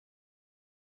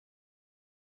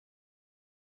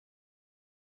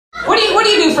what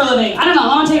do you do for a living? I don't know, I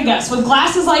want to take a guess. With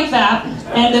glasses like that,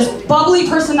 and this bubbly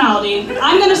personality,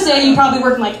 I'm gonna say you probably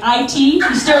work in like IT, you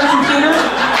stare at a computer.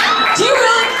 Do you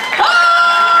really?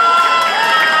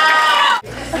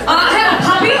 I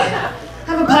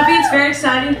have a puppy. It's very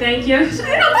exciting, thank you. So I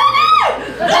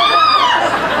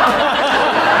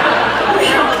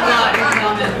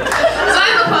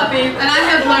have a puppy, and I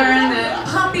have learned that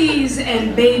puppies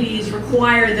and babies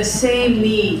require the same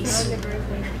needs.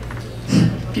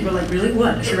 People are like, really?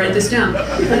 What? I should write this down.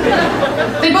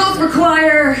 They both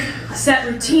require a set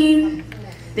routine.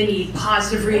 They need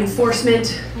positive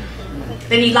reinforcement.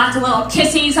 They need lots of little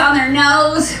kissies on their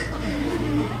nose.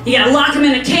 You gotta lock them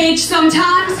in a cage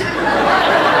sometimes.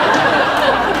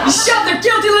 You shove their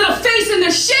guilty little face in their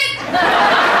shit.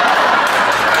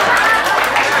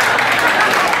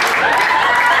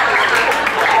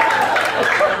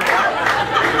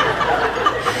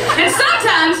 And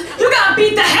sometimes you gotta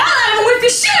beat the hell out of them with your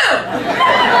shoe.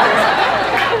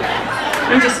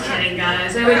 I'm just kidding,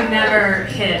 guys. I would never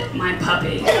hit my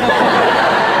puppy.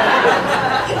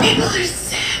 People are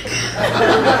sick.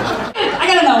 I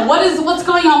gotta know, what's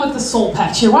going on with the soul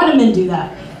patch here? Why do men do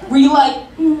that? Were you like,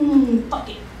 fuck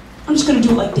it, I'm just gonna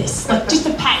do it like this, like just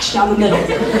a patch down the middle.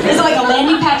 Is it like a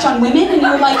landing patch on women? And you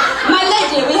were like, my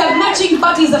lady, we have matching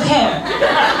bodies of hair.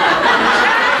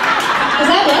 Is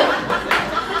that it?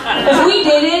 If we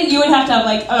dated, you would have to have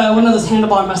like one of those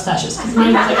handlebar mustaches. Because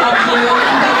mine was like up here and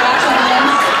big wax on the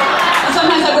ends. And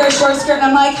sometimes I wear a short skirt and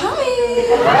I'm like, hi.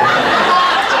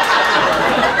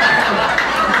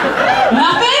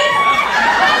 Nothing?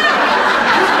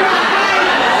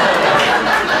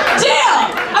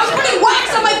 Damn! I was putting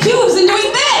wax on my pubes and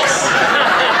doing this!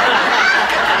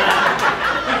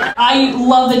 I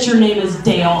love that your name is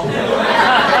Dale.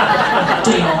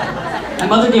 Dale. My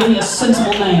mother gave me a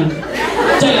sensible name.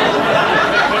 Dale.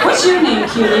 What's your name,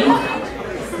 cutie?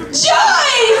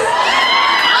 Joyce!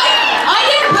 I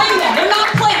didn't bring them. They're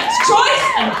not plants. Joyce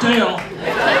and Dale.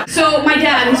 So my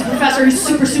dad, he's a professor, he's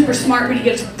super, super smart, but he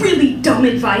gives really dumb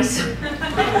advice.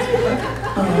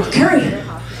 Carrie,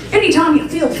 anytime you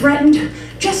feel threatened,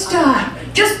 just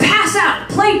pass out,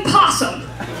 play possum.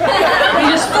 You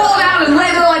just fall down and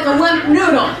lay there like a limp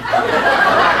noodle.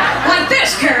 Like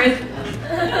this, Carrie.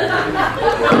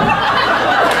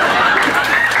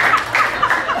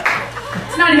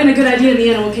 It's not even a good idea in the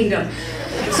animal kingdom.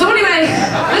 So anyway,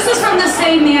 this is from the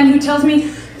same man who tells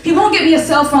me he won't get me a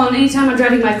cell phone anytime I'm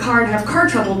driving my car and have car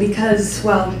trouble because,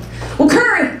 well,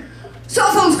 Carrie,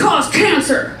 cell phones cause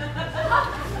cancer.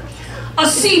 A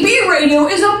CB radio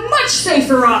is a much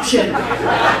safer option.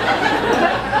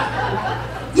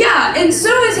 Yeah, and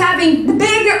so is having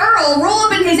Big Earl roll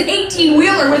up in his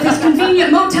 18-wheeler with his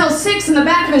convenient Motel 6 in the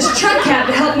back of his truck cab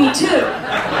to help me too.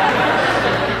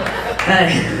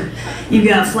 Hey, you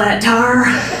got a flat tire?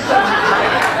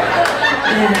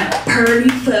 And a purty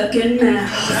fucking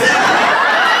mouth.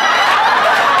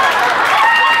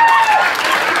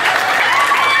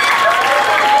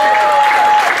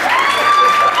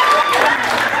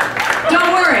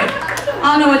 Don't worry,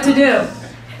 I'll know what to do.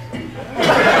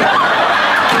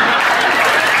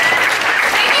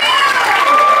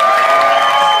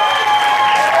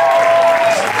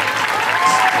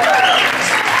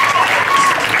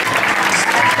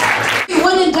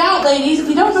 Ladies, if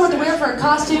you don't know what to wear for a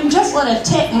costume, just let a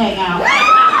tit hang out.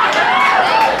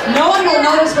 No one will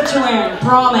notice what you're wearing,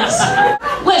 promise.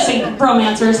 Listen,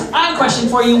 bromancers, I have a question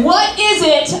for you. What is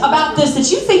it about this that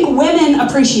you think women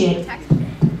appreciate? Stop!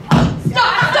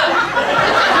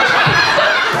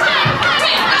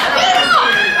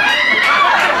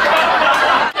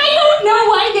 I don't know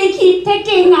why they keep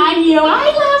picking on you. I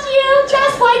love you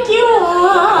just like you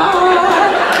are.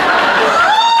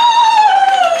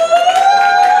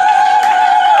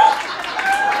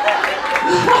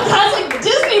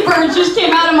 Just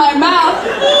came out of my mouth.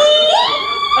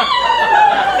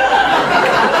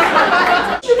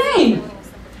 What's your name?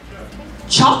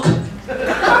 Chuck?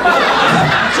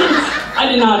 I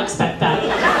did not expect that.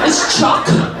 It's Chuck?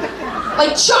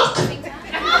 Like Chuck?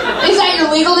 Is that your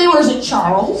legal name or is it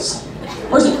Charles?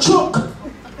 Or is it Chuck?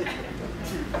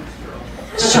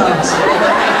 It's Charles.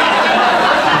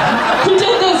 He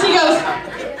did this, he goes,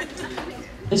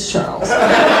 it's Charles.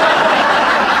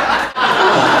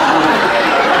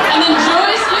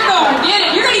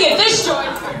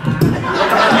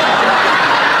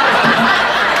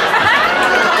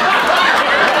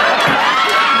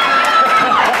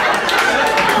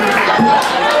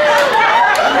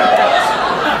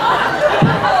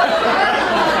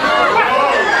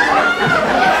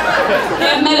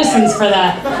 For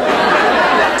that.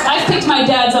 I've picked my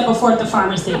dad's up before at the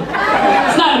pharmacy.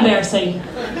 It's not embarrassing.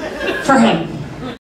 For him.